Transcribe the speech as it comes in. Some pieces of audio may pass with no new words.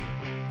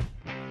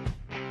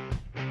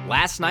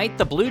Last night,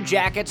 the Blue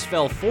Jackets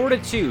fell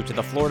 4-2 to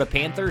the Florida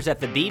Panthers at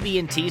the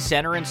BB&T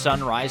Center in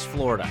Sunrise,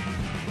 Florida.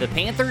 The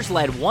Panthers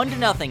led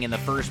 1-0 in the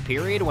first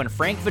period when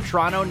Frank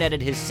Vatrano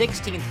netted his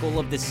 16th goal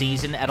of the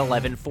season at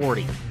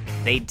 11:40.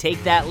 They'd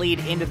take that lead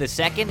into the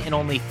second, and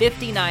only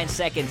 59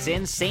 seconds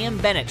in, Sam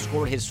Bennett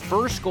scored his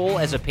first goal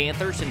as a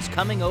Panther since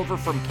coming over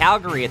from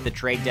Calgary at the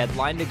trade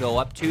deadline to go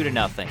up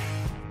 2-0.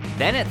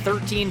 Then at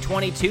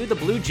 13:22, the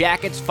Blue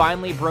Jackets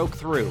finally broke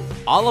through.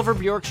 Oliver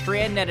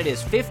Bjorkstrand netted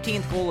his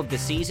 15th goal of the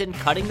season,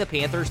 cutting the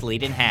Panthers'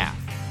 lead in half.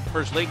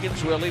 First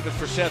Leakins will leave it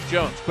for Seth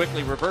Jones.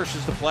 Quickly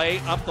reverses the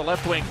play up the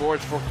left wing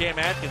boards for Cam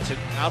Atkinson.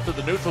 Out to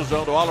the neutral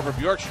zone to Oliver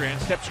Bjorkstrand.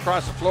 Steps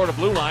across the Florida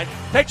blue line.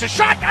 Takes a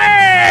shot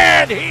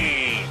and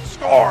he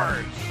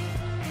scores.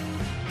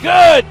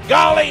 Good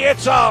golly,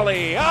 it's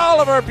Ollie.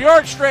 Oliver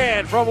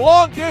Bjorkstrand from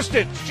long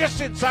distance,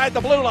 just inside the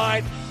blue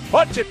line.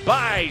 Puts it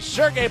by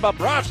Sergei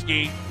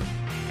Bobrovsky.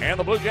 And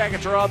the Blue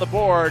Jackets are on the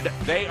board.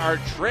 They are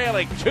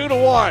trailing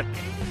 2-1.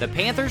 The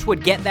Panthers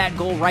would get that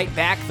goal right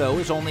back, though,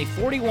 as only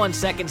 41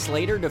 seconds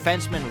later,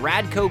 defenseman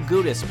Radko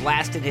Gudas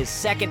blasted his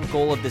second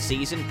goal of the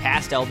season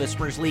past Elvis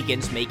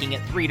Merzlikins, making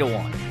it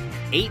 3-1.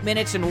 8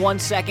 minutes and 1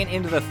 second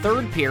into the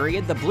third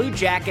period, the Blue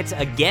Jackets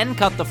again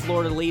cut the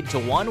Florida lead to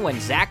 1 when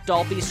Zach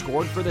Dalpe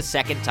scored for the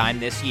second time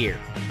this year.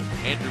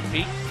 Andrew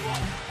Peeke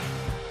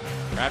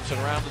wraps it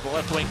around to the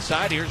left wing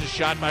side. Here's a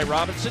shot by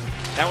Robinson.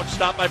 That one's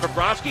stopped by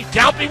Bobrovsky.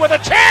 Dalpe with a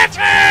chance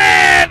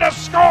and a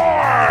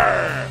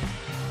score!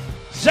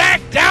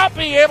 Zach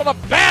Dalpe able to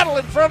battle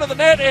in front of the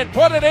net and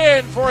put it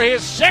in for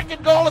his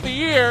second goal of the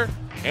year.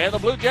 And the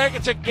Blue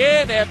Jackets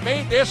again have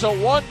made this a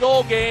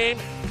one-goal game.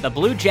 The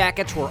Blue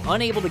Jackets were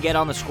unable to get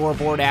on the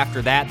scoreboard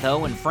after that,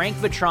 though, and Frank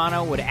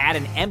Vatrano would add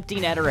an empty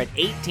netter at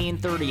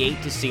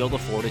 18:38 to seal the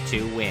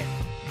 4-2 win.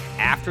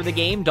 After the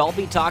game,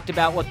 Dalpe talked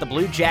about what the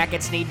Blue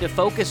Jackets need to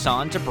focus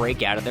on to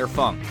break out of their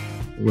funk.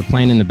 We're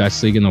playing in the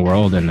best league in the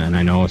world, and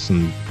I know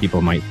some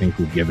people might think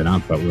we've given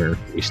up, but we're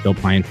still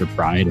playing for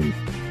pride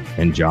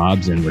and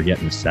jobs, and we're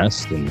getting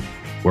assessed, and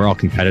we're all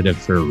competitive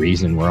for a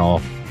reason. We're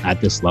all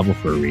at this level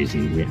for a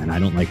reason, and I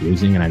don't like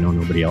losing, and I know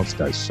nobody else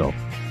does. So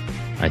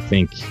I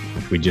think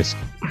if we just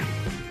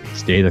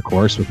stay the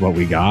course with what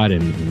we got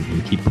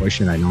and keep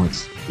pushing, I know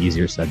it's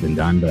easier said than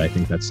done, but I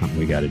think that's something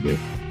we got to do.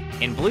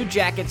 And Blue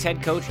Jackets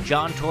head coach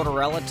John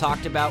Tortorella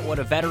talked about what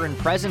a veteran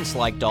presence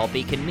like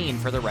Dalpe can mean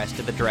for the rest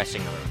of the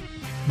dressing room.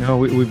 You know,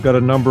 we've got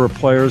a number of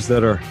players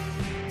that are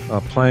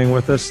playing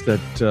with us that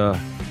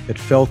it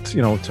felt,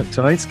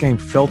 tonight's game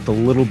felt a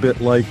little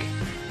bit like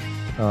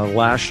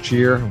last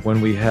year when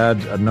we had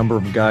a number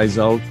of guys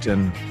out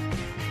and,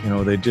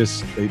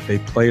 they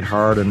played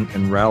hard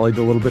and rallied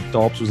a little bit.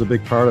 Dalpe was a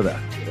big part of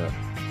that.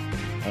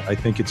 I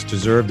think it's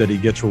deserved that he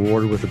gets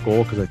rewarded with a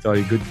goal because I thought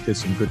he did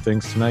some good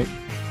things tonight.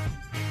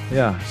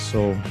 Yeah,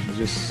 so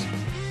just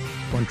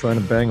one trying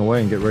to bang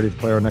away and get ready to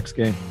play our next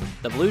game.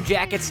 The Blue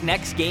Jackets'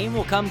 next game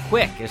will come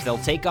quick as they'll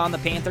take on the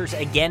Panthers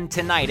again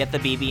tonight at the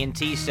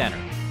BB&T Center.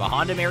 The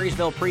Honda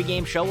Marysville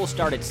pregame show will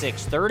start at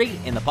 6:30,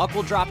 and the puck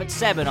will drop at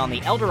 7 on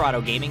the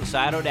Eldorado Gaming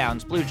Scioto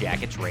Downs Blue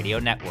Jackets radio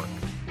network.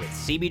 With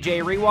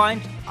CBJ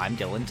Rewind, I'm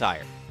Dylan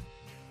Tyre.